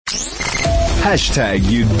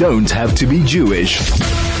You don't have to be Jewish.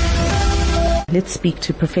 Let's speak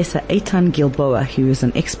to Professor Eytan Gilboa, who is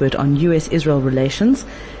an expert on U.S.-Israel relations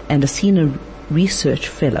and a senior research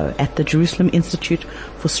fellow at the Jerusalem Institute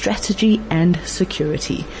for Strategy and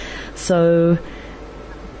Security. So,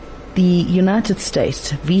 the United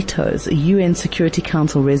States vetoes a UN Security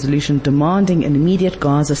Council resolution demanding an immediate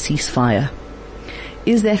Gaza ceasefire.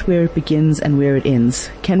 Is that where it begins and where it ends?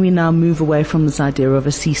 Can we now move away from this idea of a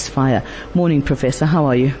ceasefire? Morning, Professor. How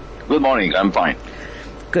are you? Good morning. I'm fine.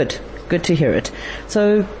 Good. Good to hear it.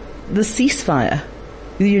 So, the ceasefire,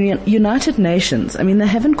 the United Nations, I mean, they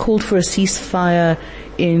haven't called for a ceasefire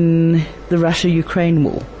in the Russia-Ukraine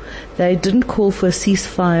war. They didn't call for a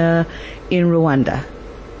ceasefire in Rwanda,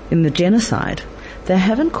 in the genocide. They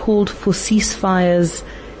haven't called for ceasefires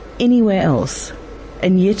anywhere else.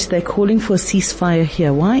 And yet they're calling for a ceasefire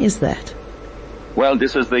here. Why is that? Well,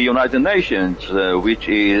 this is the United Nations, which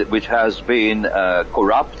has been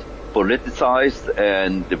corrupt, politicized,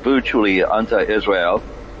 and virtually anti-Israel.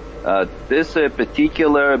 This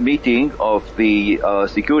particular meeting of the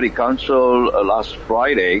Security Council last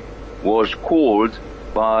Friday was called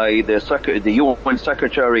by the UN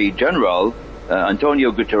Secretary General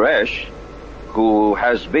Antonio Guterres, who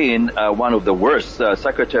has been one of the worst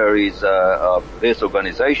secretaries of this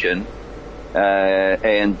organization. What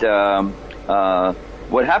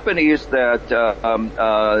happened is that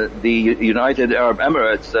the United Arab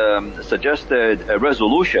Emirates suggested a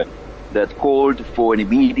resolution that called for an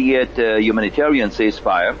immediate humanitarian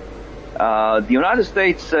ceasefire. The United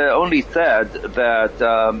States only said that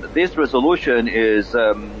this resolution is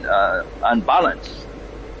unbalanced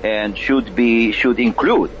and should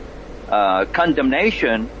include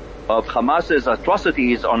condemnation of Hamas's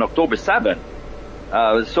atrocities on October 7.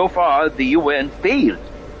 So far, the UN failed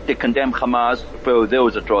to condemn Hamas for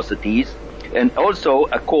those atrocities, and also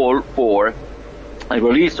a call for a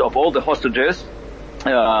release of all the hostages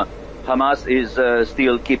Hamas is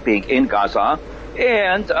still keeping in Gaza.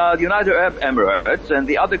 And the United Arab Emirates and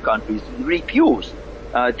the other countries refused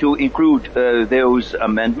to include those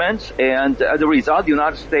amendments, and as a result, the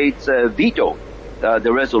United States vetoed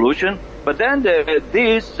the resolution. But then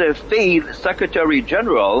this failed Secretary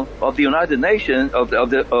General of the United Nations, of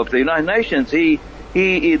the United Nations, he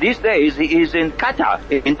these days he is in Qatar,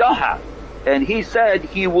 in Doha, and he said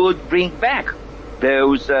he would bring back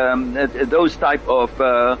those type of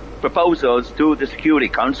proposals to the Security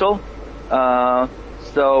Council. So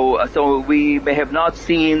we may have not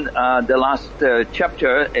seen the last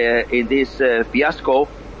chapter in this fiasco,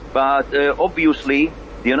 but obviously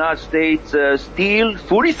the United States still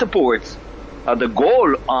fully supports the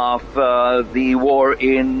goal of the war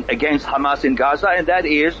against Hamas in Gaza, and that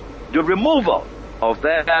is the removal of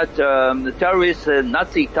that terrorist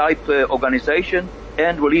Nazi type organization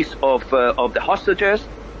and release of the hostages,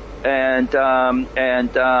 and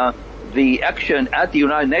the action at the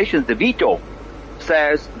United Nations, the veto,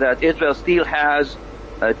 says that Israel still has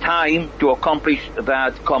time to accomplish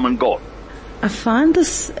that common goal. I find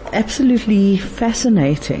this absolutely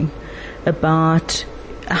fascinating about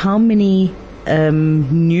how many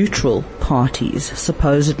neutral parties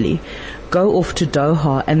supposedly go off to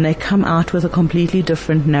Doha and they come out with a completely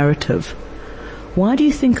different narrative. Why do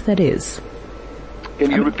you think that is?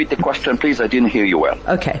 Can you repeat the question, please? I didn't hear you well.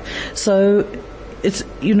 Okay. So it's,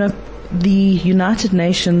 the United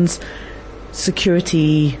Nations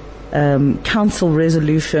Security Council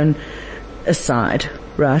resolution aside,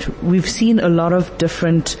 right? We've seen a lot of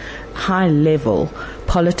different high-level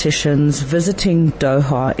politicians visiting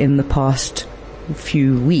Doha in the past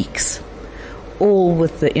few weeks, all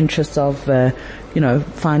with the interest of,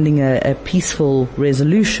 finding a peaceful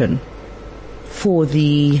resolution for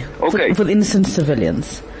the innocent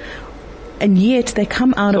civilians. And yet they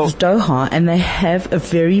come out of Doha and they have a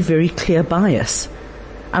very, very clear bias.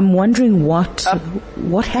 I'm wondering what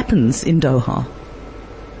happens in Doha.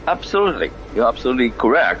 Absolutely. You're absolutely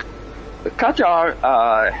correct. Qatar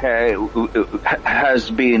has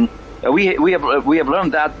been, we have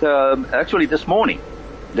learned that actually this morning,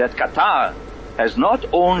 that Qatar has not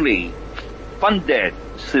only funded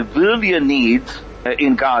civilian needs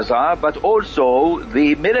in Gaza, but also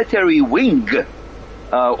the military wing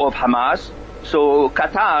of Hamas. So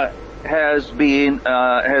Qatar has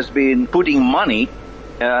been putting money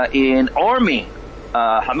in arming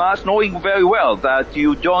Hamas, knowing very well that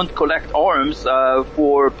you don't collect arms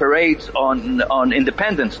for parades on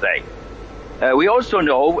Independence Day. We also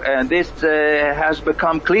know, and this has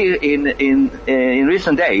become clear in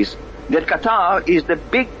recent days, that Qatar is the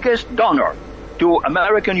biggest donor to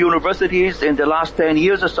American universities in the last 10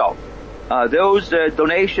 years or so. Those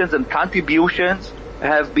donations and contributions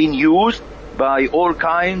have been used by all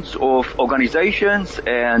kinds of organizations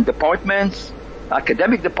and departments,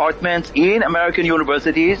 academic departments in American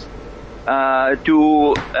universities,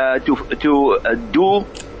 to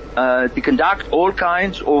conduct all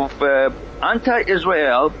kinds of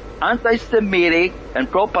anti-Israel, anti-Semitic, and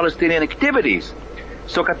pro-Palestinian activities.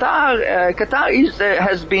 So Qatar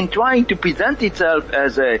has been trying to present itself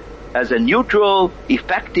as a neutral,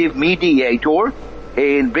 effective mediator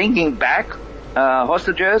in bringing back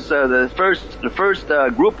hostages, the first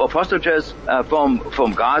group of hostages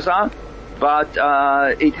from Gaza, but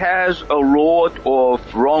it has a lot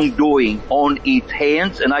of wrongdoing on its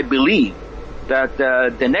hands, and I believe that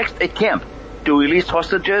the next attempt to release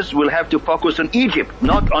hostages will have to focus on Egypt,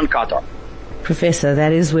 not on Qatar. Professor,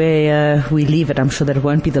 that is where we leave it. I'm sure that it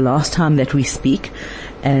won't be the last time that we speak.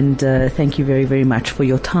 And thank you very, very much for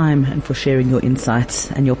your time and for sharing your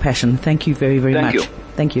insights and your passion. Thank you very, very much.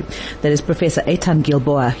 Thank you. That is Professor Eytan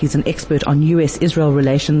Gilboa. He's an expert on U.S.-Israel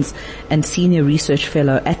relations and senior research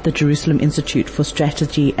fellow at the Jerusalem Institute for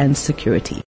Strategy and Security.